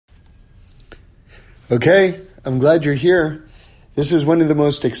Okay, I'm glad you're here. This is one of the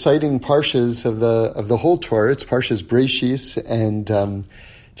most exciting parshas of the whole Torah. It's Parshas Bereishis, and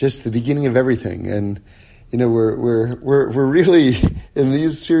just the beginning of everything. And you know, we're really in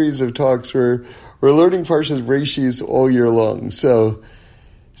these series of talks. We're learning Parshas Bereishis all year long. So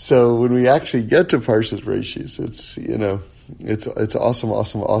when we actually get to Parshas Bereishis, it's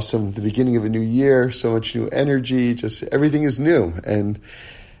awesome. The beginning of a new year, so much new energy. Just everything is new, and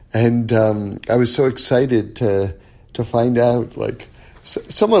I was so excited to find out, like,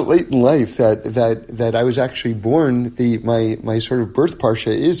 somewhat late in life, that I was actually born. My sort of birth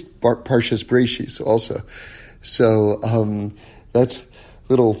parsha is Parshas Bereishis also. So that's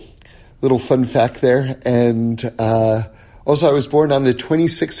little fun fact there. And also, I was born on the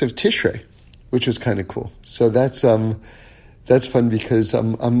 26th of Tishrei, which was kind of cool. So that's fun because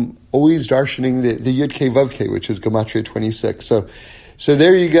I'm always darshaning the Yud Kei Vav Kei, which is Gematria 26. So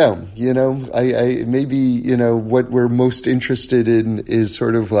there you go. You know, I maybe, what we're most interested in is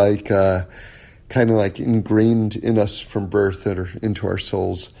sort of like, kind of like ingrained in us from birth or into our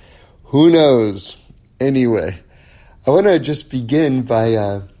souls. Who knows? Anyway, I want to just begin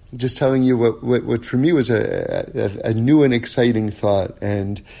by just telling you what for me was a new and exciting thought.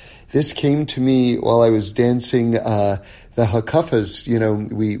 And this came to me while I was dancing the Hakafas.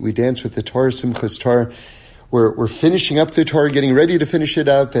 We dance with the Torah, Simchas Torah. We're finishing up the Torah, getting ready to finish it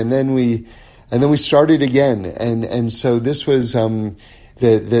up, and then we started again. And so this was the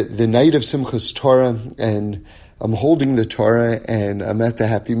night of Simchas Torah, and I'm holding the Torah, and I'm at the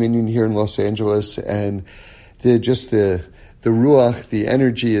Happy Minyan here in Los Angeles, and the ruach, the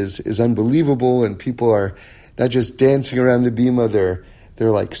energy is unbelievable, and people are not just dancing around the bima,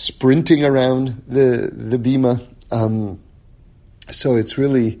 they're like sprinting around the bima. So it's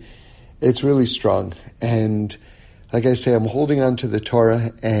really strong. And like I say, I'm holding on to the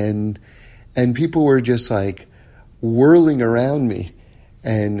Torah, and people were just like whirling around me,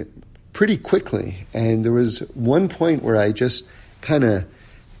 and pretty quickly. And there was one point where I just kind of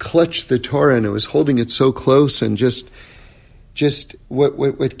clutched the Torah, and I was holding it so close, and just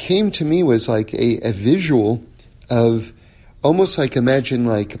what came to me was like a visual of almost like, imagine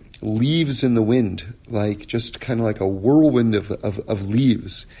like leaves in the wind, like just kind of like a whirlwind of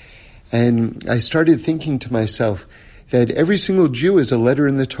leaves. And I started thinking to myself that every single Jew is a letter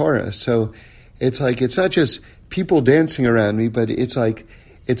in the Torah. So it's like, it's not just people dancing around me, but it's like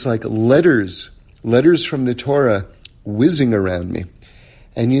letters from the Torah whizzing around me.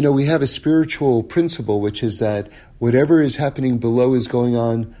 And we have a spiritual principle, which is that whatever is happening below is going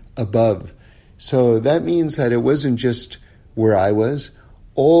on above. So that means that it wasn't just where I was.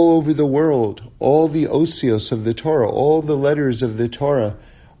 All over the world, all the osios of the Torah, all the letters of the Torah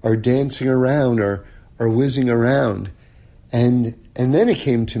are dancing around or whizzing around. And then it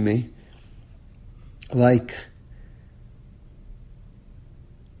came to me like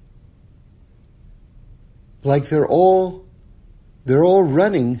they're all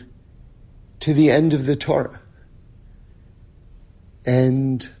running to the end of the Torah.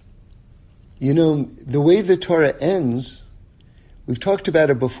 And the way the Torah ends, we've talked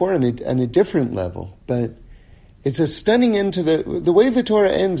about it before on a different level, but it's a stunning end to the way the Torah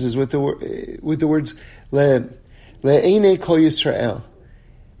ends is with the words le'enei kol Yisrael,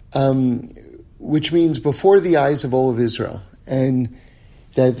 which means before the eyes of all of Israel, and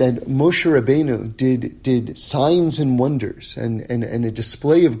that Moshe Rabbeinu did signs and wonders and a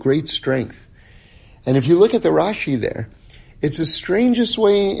display of great strength. And if you look at the Rashi there, it's the strangest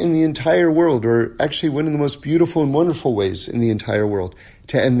way in the entire world, or actually one of the most beautiful and wonderful ways in the entire world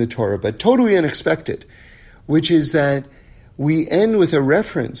to end the Torah, but totally unexpected, which is that we end with a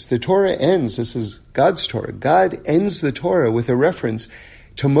reference. The Torah ends, this is God's Torah. God ends the Torah with a reference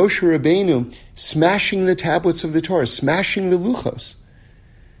to Moshe Rabbeinu smashing the tablets of the Torah, smashing the luchos.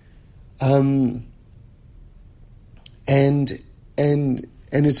 And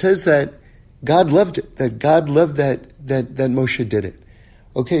it says that God loved it, that God loved that Moshe did it.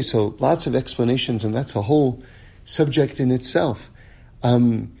 Okay, so lots of explanations, and that's a whole subject in itself.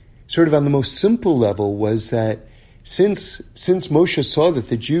 Sort of on the most simple level was that since Moshe saw that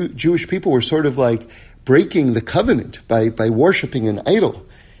the Jewish people were sort of like breaking the covenant by worshiping an idol,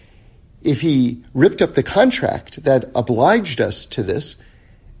 if he ripped up the contract that obliged us to this,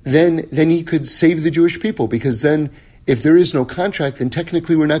 then he could save the Jewish people, because then if there is no contract, then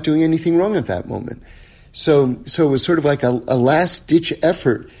technically we're not doing anything wrong at that moment. So it was sort of like a last-ditch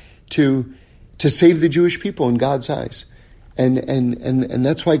effort to save the Jewish people in God's eyes. And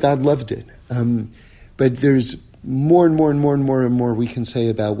that's why God loved it. But there's more and more we can say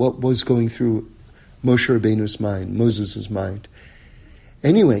about what was going through Moshe Rabbeinu's mind, Moses' mind.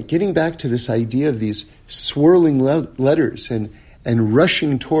 Anyway, getting back to this idea of these swirling letters and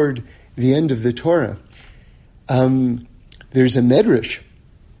rushing toward the end of the Torah, there's a medrash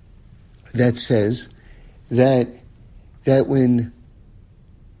that says that when,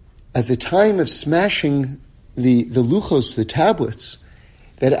 at the time of smashing the luchos, the tablets,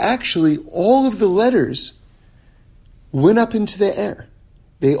 that actually all of the letters went up into the air.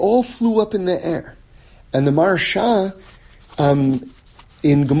 They all flew up in the air. And the Maharsha,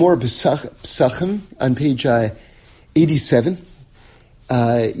 in Gemara Pesachim, on page 87,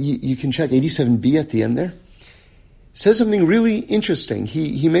 you can check 87b at the end there, says something really interesting.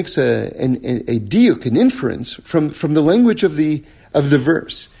 He makes a diuk, an inference from the language of the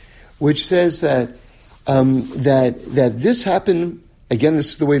verse, which says that this happened, again, this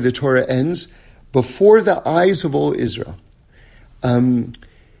is the way the Torah ends, before the eyes of all Israel.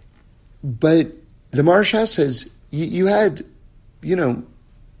 But the Maharsha says you had,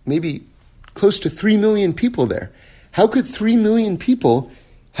 maybe close to 3 million people there. How could 3 million people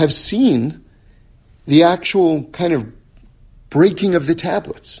have seen the actual kind of breaking of the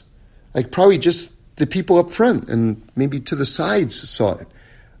tablets? Like probably just the people up front and maybe to the sides saw it.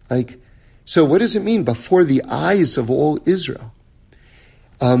 So what does it mean, before the eyes of all Israel?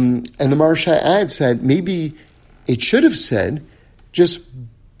 And the Maharsha adds that maybe it should have said just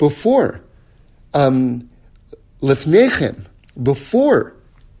before, lefnechem, before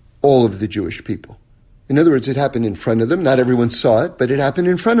all of the Jewish people. In other words, it happened in front of them. Not everyone saw it, but it happened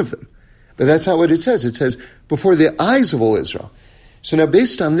in front of them. But that's not what it says. It says, before the eyes of all Israel. So now,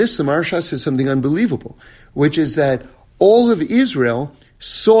 based on this, the Maharsha says something unbelievable, which is that all of Israel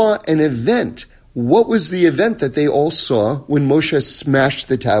saw an event. What was the event that they all saw when Moshe smashed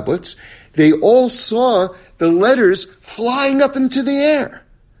the tablets? They all saw the letters flying up into the air.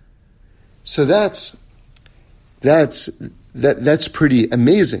 So that's pretty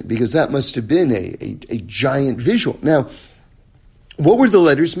amazing, because that must have been a giant visual. Now, what were the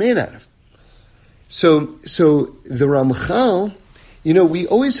letters made out of? So the Ramchal, we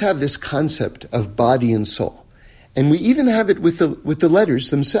always have this concept of body and soul, and we even have it with the letters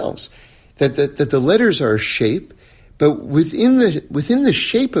themselves, that the letters are a shape, but within the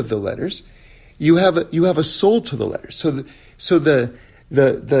shape of the letters, you have a soul to the letters. So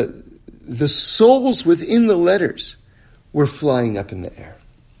the souls within the letters were flying up in the air.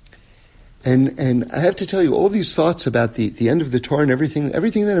 And I have to tell you, all these thoughts about the end of the Torah and everything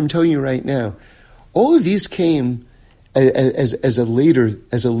that I'm telling you right now, all of these came as a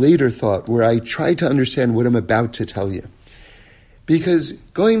later thought, where I tried to understand what I'm about to tell you. Because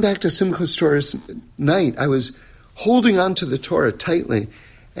going back to Simchas Torah's night, I was holding on to the Torah tightly,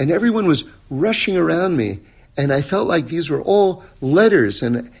 and everyone was rushing around me, and I felt like these were all letters,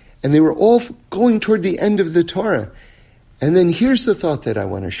 and they were all going toward the end of the Torah. And then here's the thought that I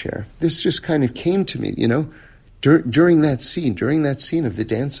want to share. This just kind of came to me, during that scene of the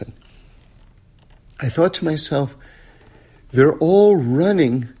dancing. I thought to myself, they're all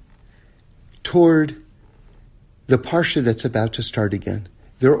running toward the parsha that's about to start again.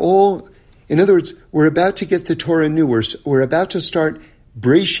 They're all, in other words, we're about to get the Torah new. We're about to start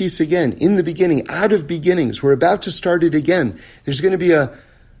Breishis again, in the beginning, out of beginnings. We're about to start it again. There's going to be a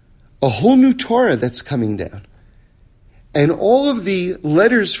whole new Torah that's coming down. And all of the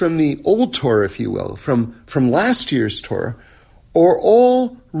letters from the old Torah, if you will, from last year's Torah, are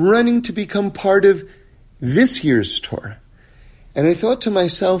all running to become part of this year's Torah. And I thought to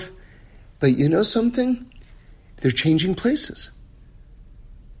myself, but you know something? They're changing places.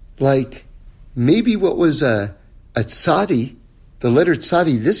 Like, maybe what was a tzadi, the letter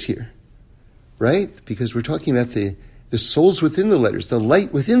tzadi this year, right? Because we're talking about the souls within the letters, the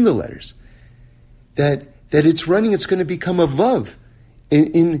light within the letters, that it's running, it's going to become a vav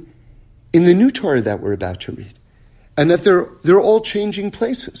in the new Torah that we're about to read. And that they're all changing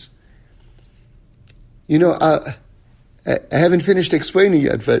places. I haven't finished explaining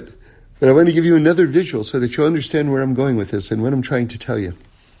yet, but I want to give you another visual so that you'll understand where I'm going with this and what I'm trying to tell you.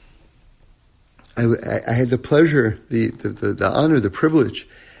 I had the pleasure, the honor, the privilege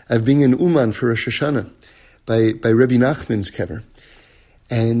of being in Uman for Rosh Hashanah by Rebbe Nachman's kever.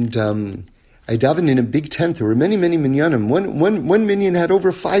 And I davened in a big tent. There were many, many minyanim. One minyan had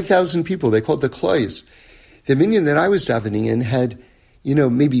over 5,000 people. They called the klois. The minyan that I was davening in had,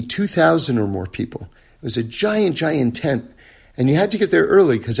 maybe 2,000 or more people. It was a giant, giant tent. And you had to get there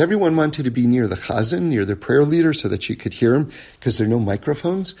early because everyone wanted to be near the chazan, near the prayer leader, so that you could hear him, because there are no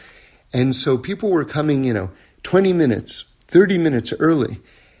microphones. And so people were coming, 20 minutes, 30 minutes early.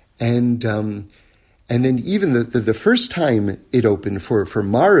 And then even the first time it opened for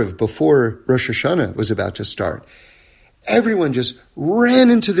Mariv, before Rosh Hashanah was about to start, everyone just ran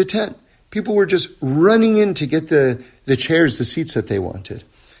into the tent. People were just running in to get the chairs, the seats that they wanted.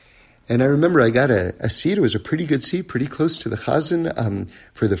 And I remember I got a seat. It was a pretty good seat, pretty close to the Chazan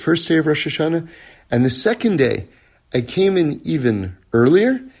for the first day of Rosh Hashanah. And the second day, I came in even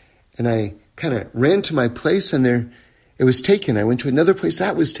earlier, and I kind of ran to my place, and there it was taken. I went to another place,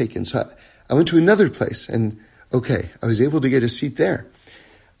 that was taken. So I went to another place, and okay, I was able to get a seat there.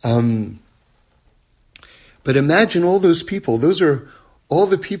 But imagine all those people. Those are all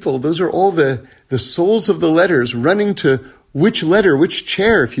the people. Those are all the souls of the letters running to which letter, which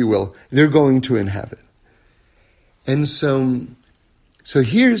chair, if you will, they're going to inhabit. And so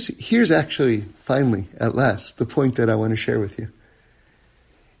here's actually, finally, at last, the point that I want to share with you.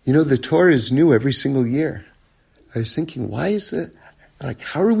 You know, the Torah is new every single year. I was thinking, why is it,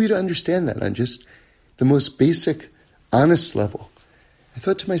 how are we to understand that on just the most basic, honest level? I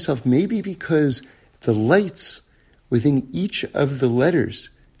thought to myself, maybe because the lights within each of the letters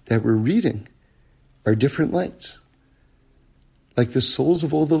that we're reading are different lights. Like the souls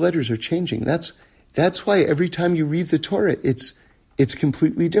of all the letters are changing. That's why every time you read the Torah, it's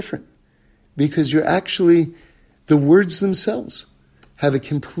completely different. Because you're actually, the words themselves have a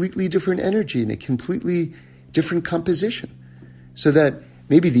completely different energy and a completely different composition. So that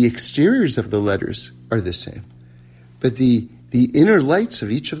maybe the exteriors of the letters are the same, but the inner lights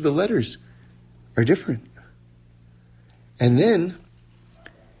of each of the letters are different. And then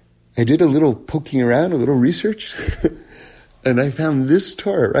I did a little poking around, a little research, and I found this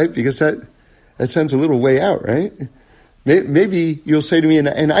Torah, right? Because that sounds a little way out, right? Maybe you'll say to me,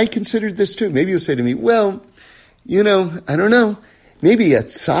 and I considered this too, maybe you'll say to me, well, I don't know, maybe a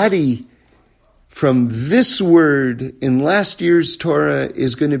tzadi from this word in last year's Torah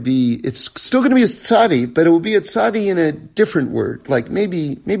is going to be, it's still going to be a tzadi, but it will be a tzadi in a different word, like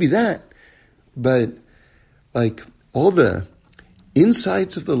maybe that. But like all the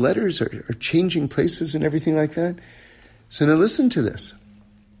insides of the letters are changing places and everything like that. So now listen to this.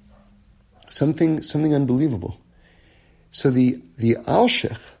 Something unbelievable. So the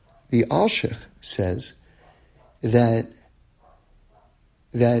Alshich says that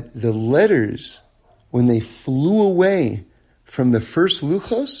the letters, when they flew away from the first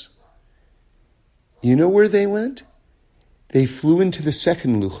luchos, you know where they went? They flew into the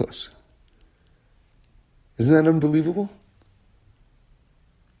second luchos. Isn't that unbelievable?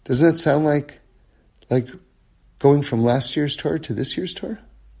 Doesn't that sound like going from last year's Torah to this year's Torah?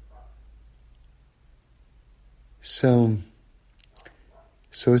 So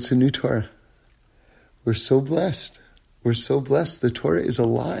it's a new Torah. We're so blessed. We're so blessed. The Torah is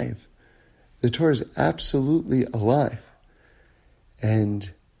alive. The Torah is absolutely alive.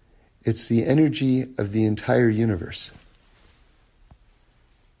 And it's the energy of the entire universe.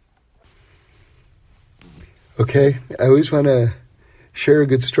 Okay, I always want to share a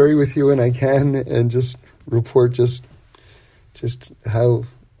good story with you when I can and just report just how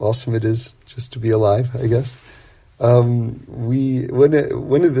awesome it is just to be alive, I guess. One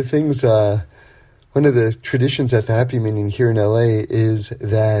of the traditions at the Happy Meeting here in LA is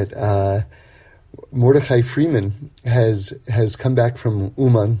that Mordechai Freeman has come back from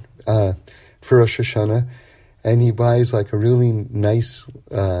Uman for Rosh Hashanah, and he buys like a really nice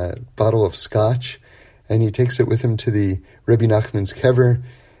bottle of scotch, and he takes it with him to the Rebbe Nachman's kever,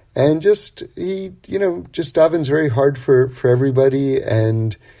 and he davens very hard for everybody,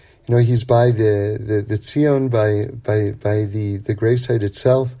 and he's by the Tzion, by the gravesite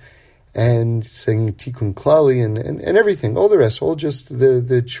itself, and saying Tikkun Klali and everything, all the rest, all just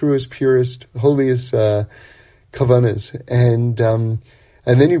the truest, purest, holiest kavanas, and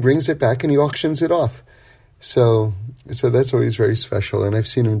then he brings it back and he auctions it off. So that's always very special, and I've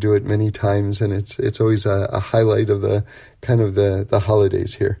seen him do it many times, and it's always a highlight of the kind of the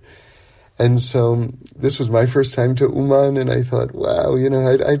holidays here. And so this was my first time to Uman, and I thought, wow,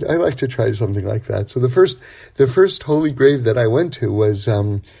 I'd like to try something like that. So the first holy grave that I went to was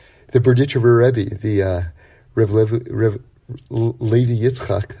the Berditchever Rebbe, the Rev Levi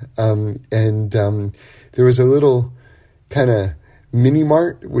Yitzchak, and there was a little kind of mini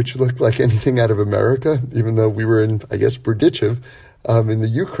mart which looked like anything out of America, even though we were in, I guess, Berditchev, in the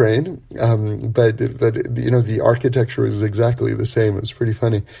Ukraine, but the architecture was exactly the same. It was pretty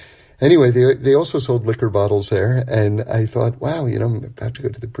funny. Anyway, they also sold liquor bottles there, and I thought, wow, I'm about to go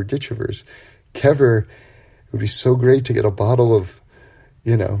to the Berditchevers kever. It would be so great to get a bottle of,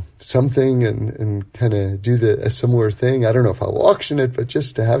 something and kind of do a similar thing. I don't know if I'll auction it, but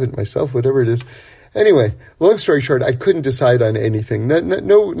just to have it myself, whatever it is. Anyway, long story short, I couldn't decide on anything.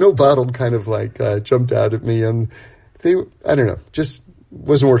 No bottle kind of jumped out at me, and I don't know, just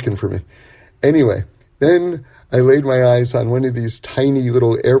wasn't working for me. Anyway, then I laid my eyes on one of these tiny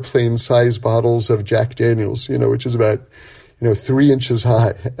little airplane-sized bottles of Jack Daniels, which is about 3 inches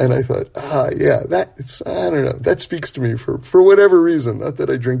high. And I thought, I don't know, that speaks to me for whatever reason. Not that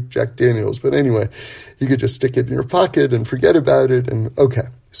I drink Jack Daniels, but anyway, you could just stick it in your pocket and forget about it. And okay,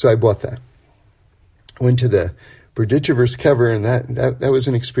 so I bought that. I went to the Berdichever's kever, and that was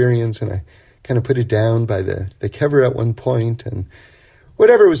an experience. And I kind of put it down by the kever at one point, and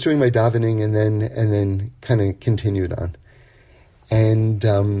whatever, was doing my davening, and then kind of continued on.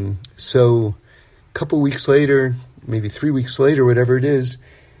 And so a couple weeks later, maybe 3 weeks later, whatever it is,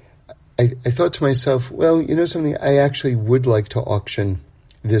 I thought to myself, well, something, I actually would like to auction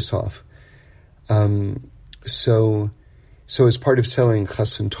this off. So as part of selling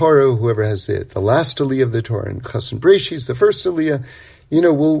Chassan Torah, whoever has the last aliyah of the Torah, and Chassan Breshis, the first aliyah,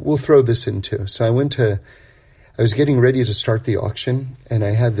 we'll throw this in too. So I was getting ready to start the auction, and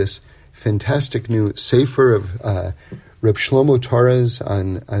I had this fantastic new sefer of Reb Shlomo Torahs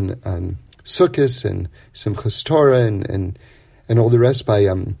on Sukkos and Simchas Torah and all the rest by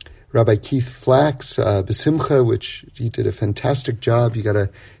Rabbi Keith Flax, Besimcha, which he did a fantastic job. You got to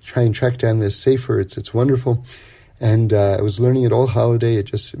try and track down this sefer. It's wonderful. And I was learning it all holiday. It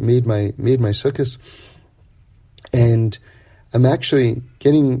just made my Sukkos. And I'm actually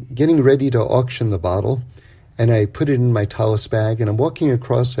getting ready to auction the bottle, and I put it in my tallis bag, and I'm walking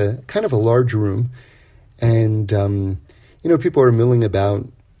across a kind of a large room, and people are milling about.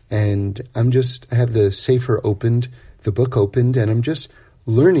 And I have the sefer opened, the book opened, and I'm just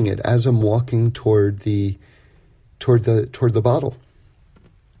learning it as I'm walking toward the bottle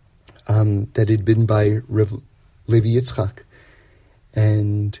that had been by Rav Levi Yitzchak.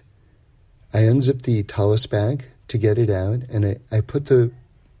 And I unzipped the tallis bag to get it out, and I put the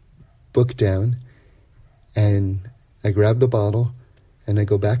book down, and I grab the bottle, and I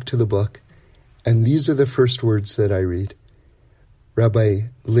go back to the book, and these are the first words that I read. Rabbi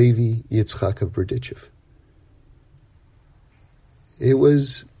Levi Yitzchak of Berdichev. It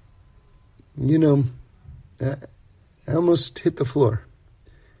was, I almost hit the floor.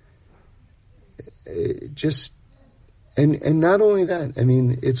 And not only that,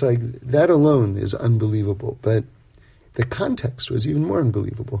 it's like that alone is unbelievable, but the context was even more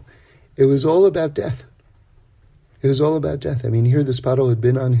unbelievable. It was all about death. It was all about death. Here this bottle had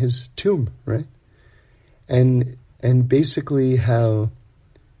been on his tomb, right? And basically how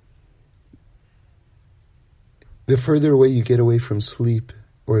the further away you get away from sleep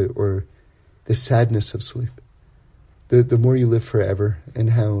or the sadness of sleep, the more you live forever,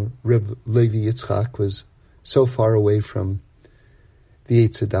 and how Reb Levi Yitzchak was so far away from the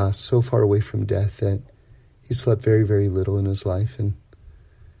Eitz Hadas, so far away from death, that he slept very, very little in his life. And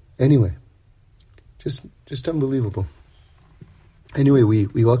anyway, just unbelievable. Anyway,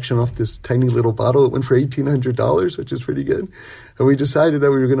 we auctioned off this tiny little bottle. It went for $1,800, which is pretty good. And we decided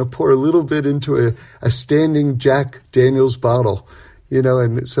that we were going to pour a little bit into a standing Jack Daniels bottle,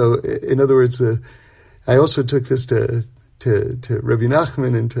 And so, in other words, I also took this to Rabbi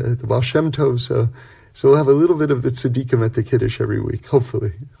Nachman and to the Baal Shem Tov. So we'll have a little bit of the tzaddikim at the Kiddush every week,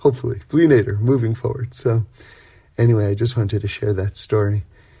 hopefully. Bli Neder, moving forward. So anyway, I just wanted to share that story,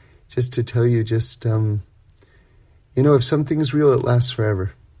 just to tell you if something is real, it lasts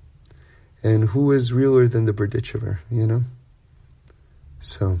forever. And who is realer than the Berdichever,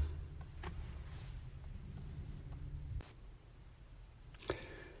 So.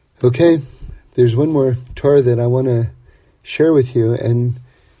 Okay, there's one more Torah that I want to share with you, and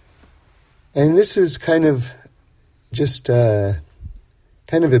this is kind of just kind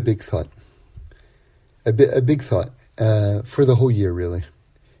of a big thought, a big thought for the whole year, really.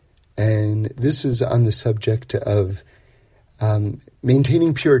 And this is on the subject of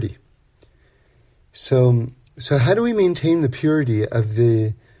maintaining purity. So how do we maintain the purity of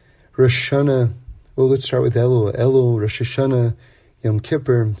the Rosh Hashanah? Well, let's start with Elul, Rosh Hashanah, Yom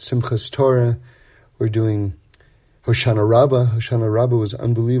Kippur, Simchas Torah. We're doing Hoshana Rabbah. Hoshana Rabbah was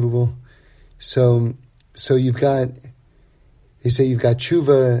unbelievable. So you've got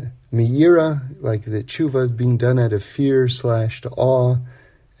tshuva meira, like the tshuva being done out of fear / to awe,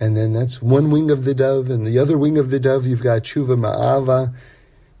 and then that's one wing of the dove, and the other wing of the dove you've got tshuva ma'ava,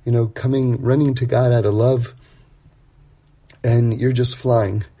 running to God out of love, and you're just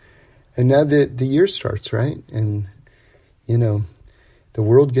flying. And now the year starts, right? And the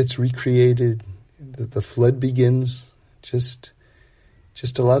world gets recreated, the flood begins, just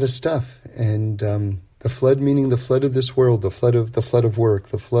a lot of stuff. And the flood, meaning the flood of this world, the flood of work,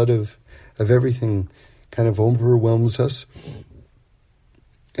 the flood of everything, kind of overwhelms us.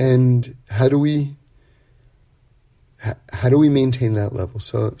 And how do we how do we maintain that level?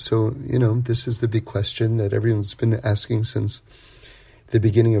 So this is the big question that everyone's been asking since the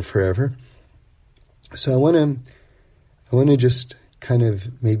beginning of forever. So I want to just kind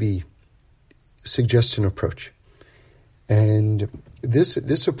of maybe suggest an approach. And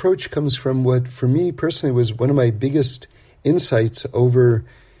this approach comes from what, for me personally, was one of my biggest insights over,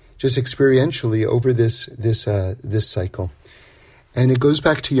 just experientially, over this cycle. And it goes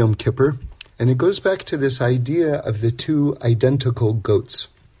back to Yom Kippur, and it goes back to this idea of the two identical goats.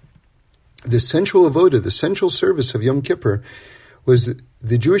 The central avoda, the central service of Yom Kippur, was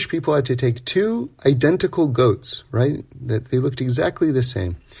the Jewish people had to take two identical goats, right? That they looked exactly the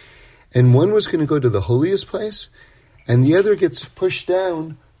same. And one was going to go to the holiest place, and the other gets pushed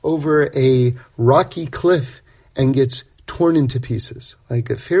down over a rocky cliff and gets torn into pieces, like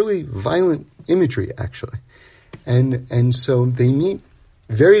a fairly violent imagery, actually. And so they meet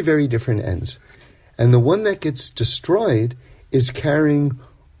very, very different ends. And the one that gets destroyed is carrying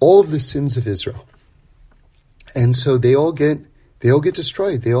all of the sins of Israel. And so they all get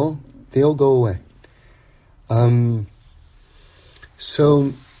destroyed. They all go away.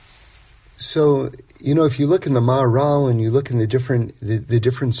 So if you look in the Maharal and you look in the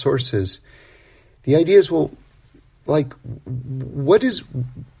different sources, the idea is, well, like, what is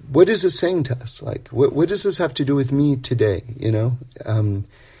this saying to us? Like, what does this have to do with me today? And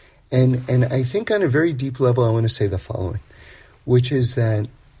I think on a very deep level, I want to say the following, which is that,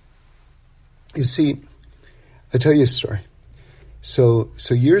 you see, I'll tell you a story. So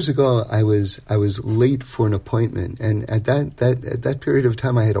years ago, I was late for an appointment, and at that period of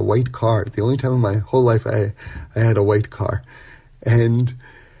time, I had a white car. The only time in my whole life I had a white car, and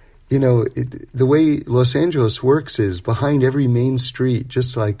the way Los Angeles works is behind every main street,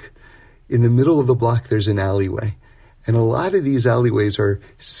 just like in the middle of the block, there's an alleyway, and a lot of these alleyways are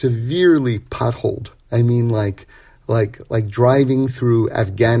severely potholed. I mean, like driving through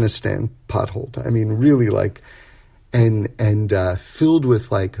Afghanistan potholed. I mean, really like. And filled with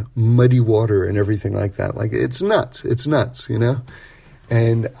like muddy water and everything like that. Like it's nuts,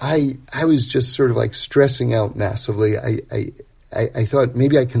 And I was just sort of like stressing out massively. I thought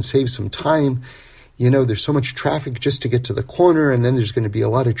maybe I can save some time. There's so much traffic just to get to the corner, and then there's going to be a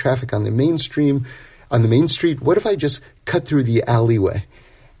lot of traffic on the main street. What if I just cut through the alleyway?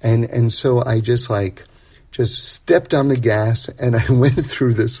 And so I just stepped on the gas, and I went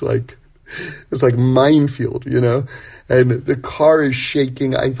through this it's like minefield, and the car is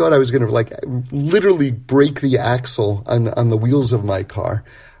shaking. I thought I was going to literally break the axle on the wheels of my car.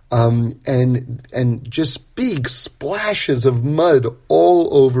 And just big splashes of mud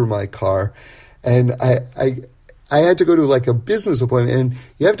all over my car. And I had to go to a business appointment, and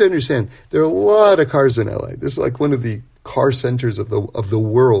you have to understand, there are a lot of cars in LA. This is like one of the car centers of the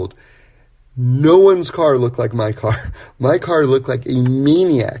world. No one's car looked like my car. My car looked like a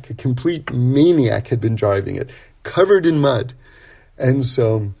maniac, a complete maniac had been driving it, covered in mud. And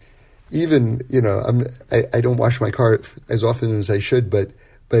so even, I don't wash my car as often as I should, but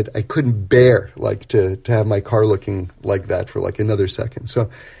I couldn't bear to have my car looking like that for another second. So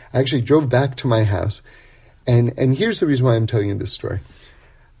I actually drove back to my house. And here's the reason why I'm telling you this story.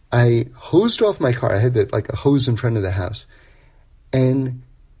 I hosed off my car. I had a hose in front of the house. And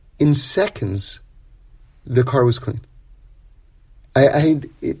in seconds, the car was clean.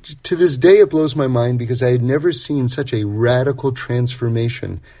 To this day, it blows my mind because I had never seen such a radical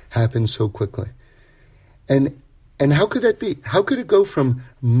transformation happen so quickly. And how could that be? How could it go from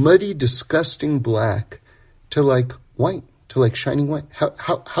muddy, disgusting black to white, to shining white?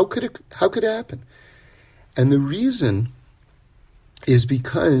 How could it happen? And the reason is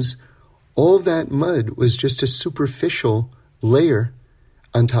because all that mud was just a superficial layer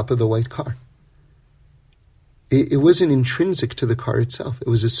on top of the white car. It wasn't intrinsic to the car itself. It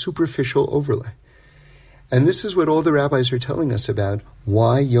was a superficial overlay. And this is what all the rabbis are telling us about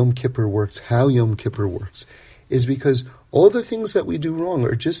why Yom Kippur works, how Yom Kippur works, is because all the things that we do wrong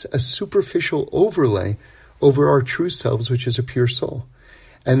are just a superficial overlay over our true selves, which is a pure soul.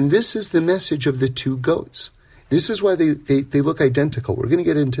 And this is the message of the two goats. This is why they look identical. We're going to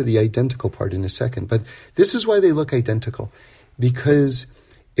get into the identical part in a second, but this is why they look identical. Because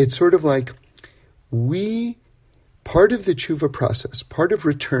it's sort of like part of the tshuva process, part of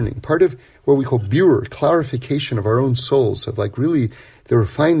returning, part of what we call birur, clarification of our own souls, of really the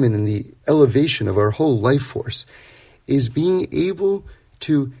refinement and the elevation of our whole life force, is being able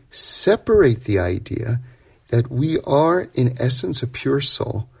to separate the idea that we are in essence a pure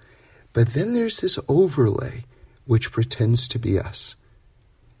soul, but then there's this overlay which pretends to be us.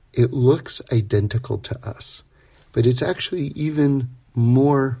 It looks identical to us, but it's actually even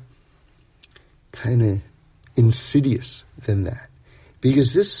more kind of insidious than that.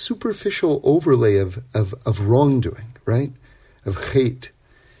 Because this superficial overlay of wrongdoing, right, of hate,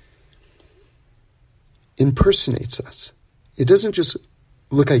 impersonates us. It doesn't just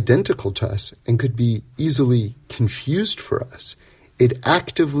look identical to us and could be easily confused for us. It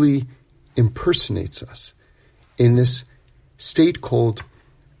actively impersonates us in this state called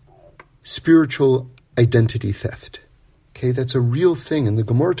spiritual identity theft. Okay, that's a real thing, and the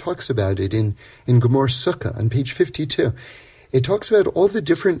Gemara talks about it in Gemara Sukkah on page 52. It talks about all the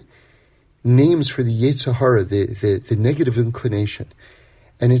different names for the Yetzer Hara, the negative inclination.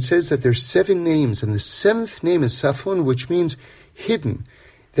 And it says that there's 7 names, and the 7th name is Safon, which means hidden.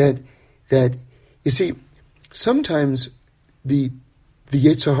 That you see, sometimes the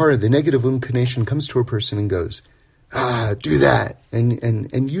Yetzer Hara, the negative inclination, comes to a person and goes, do that.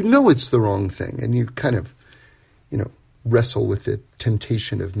 And you know it's the wrong thing, and you kind of, wrestle with the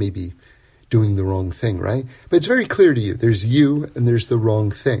temptation of maybe doing the wrong thing, right? But it's very clear to you. There's you and there's the wrong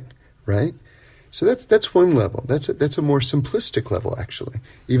thing, right? So that's one level. That's a more simplistic level, actually,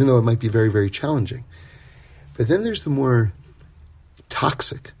 even though it might be very, very challenging. But then there's the more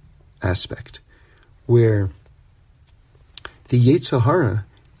toxic aspect, where the Yetzer Hara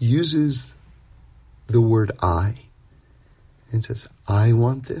uses the word I and says, I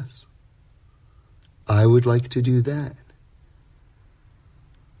want this. I would like to do that.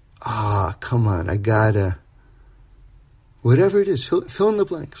 Come on, I gotta. Whatever it is, fill in the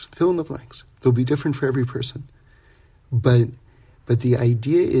blanks. Fill in the blanks. They'll be different for every person. But the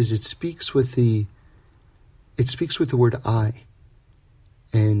idea is it speaks with the word I.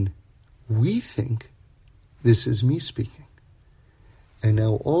 And we think this is me speaking. And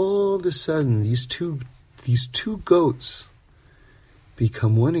now all of a sudden these two goats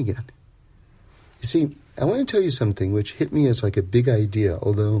become one again. You see, I want to tell you something which hit me as like a big idea,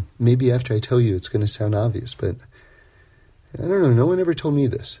 although maybe after I tell you it's going to sound obvious, but I don't know, no one ever told me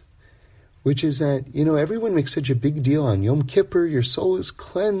this, which is that, everyone makes such a big deal on Yom Kippur, your soul is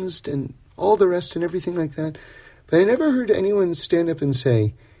cleansed and all the rest and everything like that. But I never heard anyone stand up and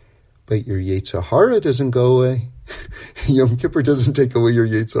say, but your Yetzer Hara doesn't go away. Yom Kippur doesn't take away your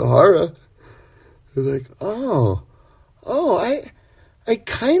Yetzer Hara. They're like, I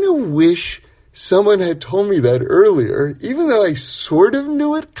kind of wish someone had told me that earlier, even though I sort of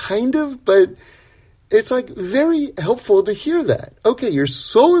knew it, kind of, but it's like very helpful to hear that. Okay, your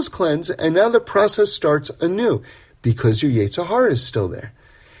soul is cleansed, and now the process starts anew because your Yetzer Hara is still there.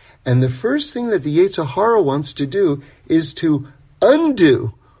 And the first thing that the Yetzer Hara wants to do is to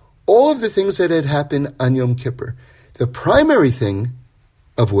undo all of the things that had happened on Yom Kippur. The primary thing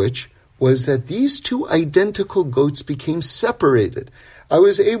of which was that these two identical goats became separated. I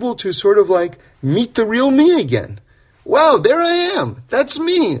was able to sort of like meet the real me again. Wow, there I am. That's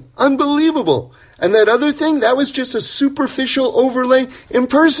me. Unbelievable. And that other thing, that was just a superficial overlay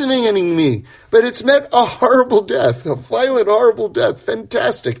impersonating me. But it's met a horrible death, a violent, horrible death.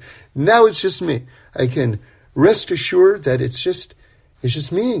 Fantastic. Now it's just me. I can rest assured that it's just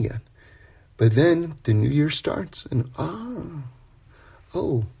me again. But then the new year starts and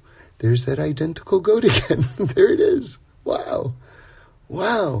there's that identical goat again. There it is. Wow.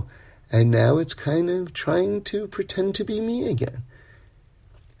 And now it's kind of trying to pretend to be me again.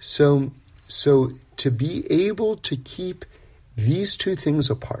 So to be able to keep these two things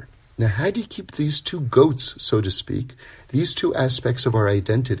apart. Now, how do you keep these two goats, so to speak, these two aspects of our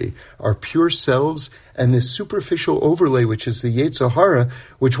identity, our pure selves and this superficial overlay, which is the Yetzer Hara,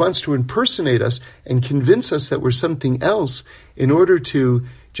 which wants to impersonate us and convince us that we're something else in order to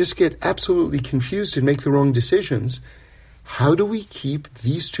just get absolutely confused and make the wrong decisions? How do we keep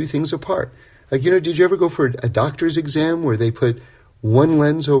these two things apart? Like, did you ever go for a doctor's exam where they put one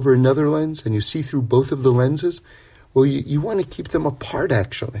lens over another lens and you see through both of the lenses? Well, you want to keep them apart,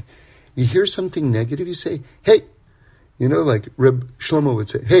 actually. You hear something negative, you say, hey, like Reb Shlomo would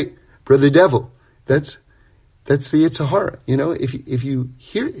say, hey, brother devil, that's the Yetzer Hara. If you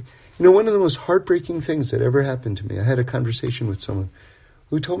hear, one of the most heartbreaking things that ever happened to me, I had a conversation with someone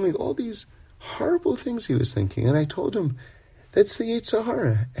who told me all these horrible things he was thinking. And I told him, that's the Yetzer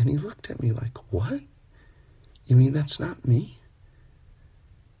Hara. And he looked at me like, what? You mean that's not me?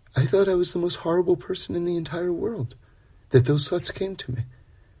 I thought I was the most horrible person in the entire world, that those thoughts came to me.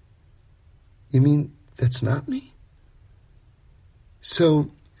 You mean that's not me?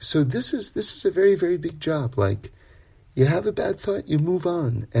 So this is a very, very big job. Like, you have a bad thought, you move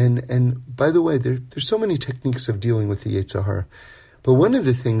on. And by the way, there's so many techniques of dealing with the Yetzer Hara. But one of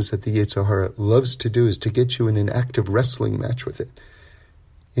the things that the Yetzer Hara loves to do is to get you in an active wrestling match with it.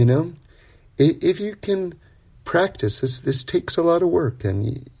 If you can practice. This takes a lot of work,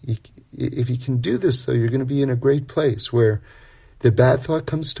 and if you can do this, though, you're going to be in a great place where the bad thought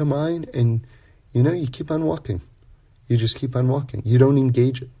comes to mind, and you keep on walking. You just keep on walking. You don't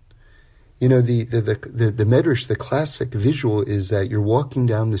engage it. The medrash, the classic visual is that you're walking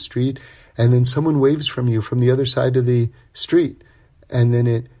down the street, and then someone waves from you from the other side of the street, and then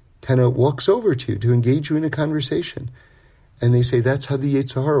it kind of walks over to you to engage you in a conversation. And they say that's how the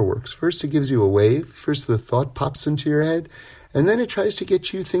Yetzer Hara works. First, it gives you a wave. First, the thought pops into your head, and then it tries to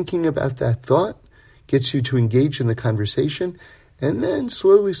get you thinking about that thought, gets you to engage in the conversation, and then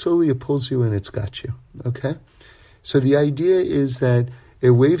slowly, it pulls you and it's got you. Okay? So the idea is that it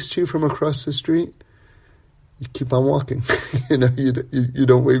waves to you from across the street. You keep on walking. You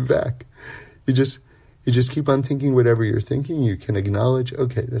don't wave back. You just keep on thinking whatever you're thinking. You can acknowledge,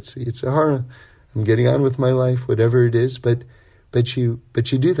 okay, that's the Yetzer Hara. I'm getting on with my life, whatever it is. But you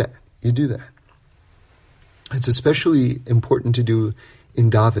do that. You do that. It's especially important to do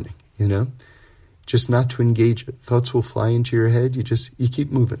in davening. Just not to engage it. Thoughts will fly into your head. You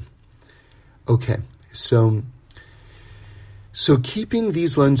keep moving. Okay, so keeping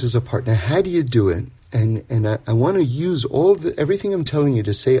these lenses apart. Now, how do you do it? And I want to use everything I'm telling you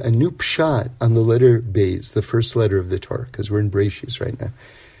to say a new pshat on the letter Beis, the first letter of the Torah, because we're in Bereishis right now.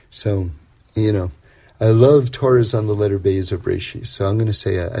 So, I love Torahs on the letter Beis of Bereishis. So I'm going to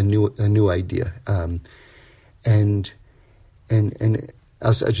say a new idea. And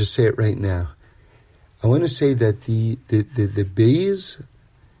I'll just say it right now. I want to say that the Beis,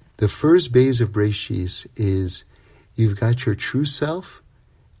 the first Beis of Bereishis is you've got your true self,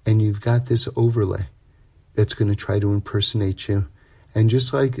 and you've got this overlay that's going to try to impersonate you. And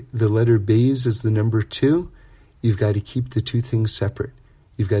just like the letter Beis is the number 2, you've got to keep the two things separate.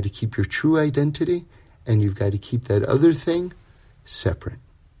 You've got to keep your true identity, and you've got to keep that other thing separate.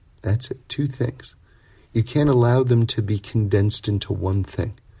 That's it, 2 things. You can't allow them to be condensed into one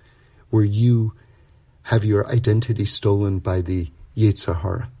thing, where you have your identity stolen by the Yetzer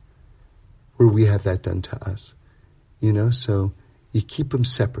Hara, where we have that done to us. So you keep them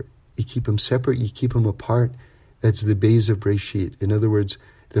separate. You keep them apart. That's the Beis of Bereishis. In other words,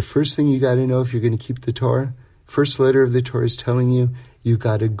 the first thing you got to know if you're going to keep the Torah, first letter of the Torah is telling you, you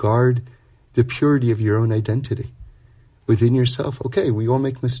got to guard the purity of your own identity within yourself. Okay, we all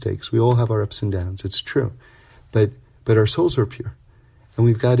make mistakes. We all have our ups and downs. It's true. But our souls are pure. And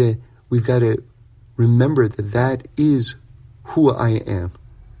we've got to remember that is who I am.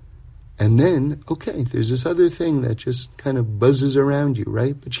 And then, okay, there's this other thing that just kind of buzzes around you,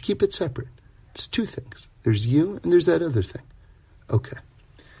 right? But you keep it separate. It's 2 things. There's you and there's that other thing. Okay.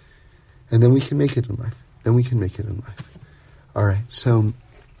 And then we can make it in life. All right. So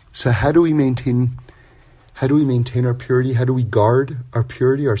how do we maintain our purity? How do we guard our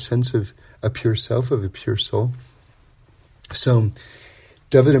purity, our sense of a pure self, of a pure soul? So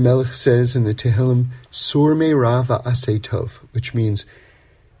David HaMelech says in the Tehillim, Sur me'ra va'aseh tov, which means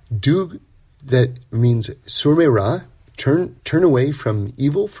sur me'ra, turn away from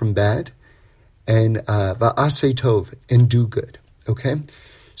evil, from bad, and va'aseh tov, and do good. Okay?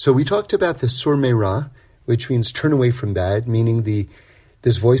 So we talked about the sur me'ra, which means turn away from bad, meaning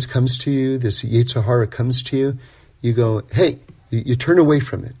this voice comes to you, this Yetzer Hara comes to you, you go, hey, you turn away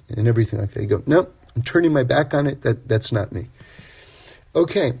from it, and everything like that. You go, no, I'm turning my back on it, that's not me.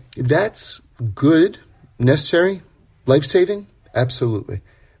 Okay, that's good, necessary, life-saving, absolutely.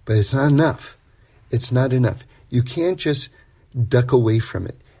 But it's not enough. It's not enough. You can't just duck away from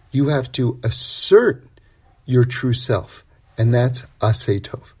it. You have to assert your true self, and that's aseh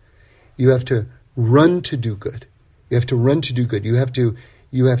tov. You have to run to do good. You have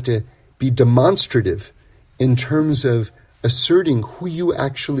to be demonstrative in terms of asserting who you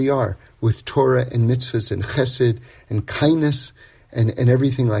actually are with Torah and mitzvahs and chesed and kindness and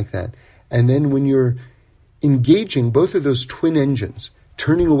everything like that. And then when you're engaging both of those twin engines,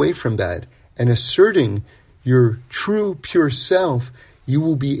 turning away from bad and asserting your true, pure self, you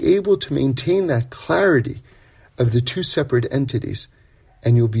will be able to maintain that clarity of the 2 separate entities,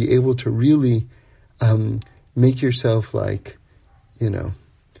 and you'll be able to really make yourself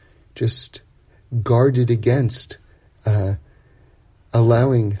just guarded against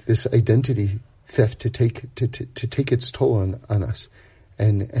allowing this identity theft to take its toll on us.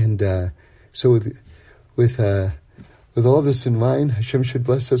 So with all this in mind, Hashem should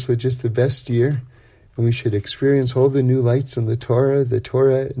bless us with just the best year, and we should experience all the new lights in the Torah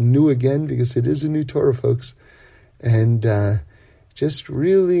new again, because it is a new Torah, folks, and just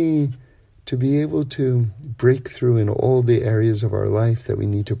really to be able to break through in all the areas of our life that we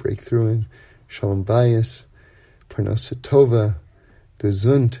need to break through in. Shalom Bayis, Parnasa Tova,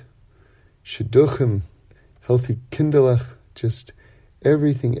 Gesund, Shidduchim, healthy kinderlach, just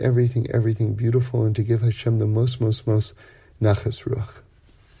everything beautiful, and to give Hashem the most nachas ruach.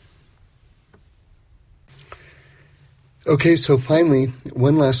 Okay, so finally,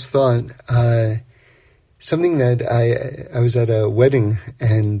 one last thought. Something that I was at a wedding,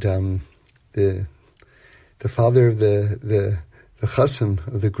 and the father of the chassan,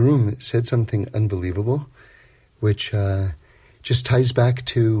 of the groom, said something unbelievable, which just ties back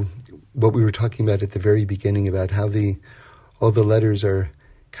to what we were talking about at the very beginning, about how all the letters are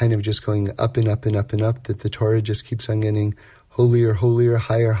kind of just going up and up and up and up, that the Torah just keeps on getting holier,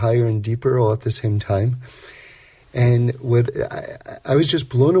 higher and deeper all at the same time. And what I was just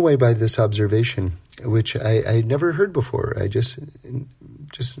blown away by this observation, which I had never heard before. I just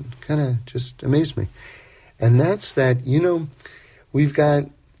amazed me. And that's that, we've got,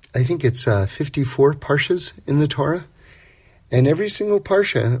 I think it's 54 parshas in the Torah. And every single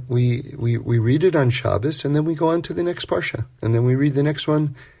parsha, we read it on Shabbos, and then we go on to the next parsha. And then we read the next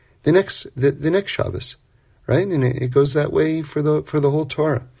one, the next Shabbos, right? And it goes that way for the whole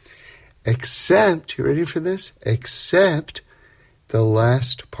Torah. Except, you ready for this? Except the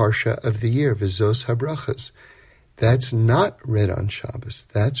last parsha of the year, V'zos HaBrachas. That's not read on Shabbos.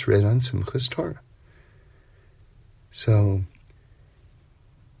 That's read on Simchas Torah. So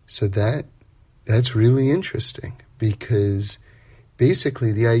that's really interesting, because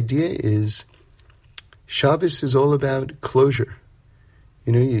basically the idea is Shabbos is all about closure.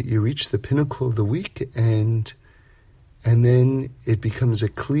 You reach the pinnacle of the week, and then it becomes a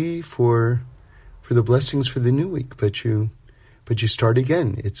kli for the blessings for the new week. But you start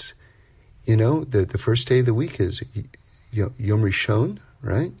again. It's the first day of the week is Yom Rishon,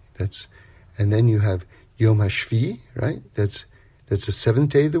 right? And then you have Yom HaShvi, right? That's the seventh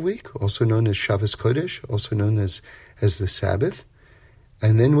day of the week, also known as Shabbos Kodesh, also known as the Sabbath.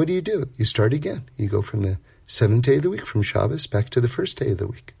 And then what do? You start again. You go from the seventh day of the week, from Shabbos, back to the first day of the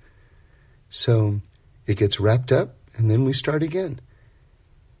week. So it gets wrapped up, and then we start again.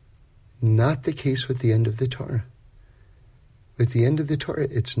 Not the case with the end of the Torah. With the end of the Torah,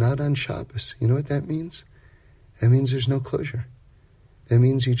 it's not on Shabbos. You know what that means? That means there's no closure. That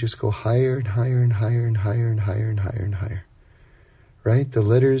means you just go higher and higher and higher and higher and higher and higher and higher. Right? The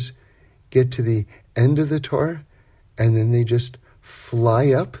letters get to the end of the Torah, and then they just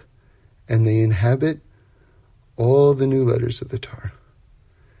fly up, and they inhabit all the new letters of the Torah.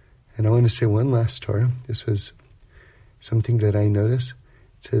 And I want to say one last Torah. This was something that I noticed.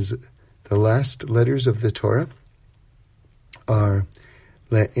 It says the last letters of the Torah are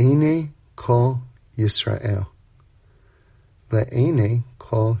Le'ene Kol Yisrael. Le'ene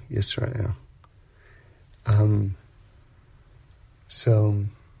Kol Yisrael. So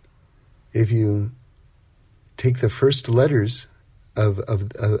if you take the first letters of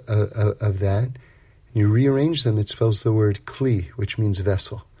that, and you rearrange them, it spells the word kli, which means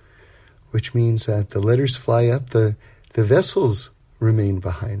vessel, which means that the letters fly up, the vessels remain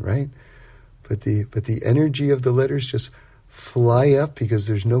behind, right? But the energy of the letters just fly up, because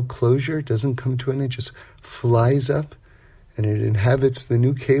there's no closure. It doesn't come to an end. It just flies up, and it inhabits the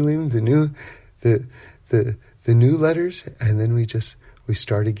new kelim, the new letters, and then we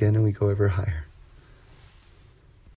start again, and we go ever higher.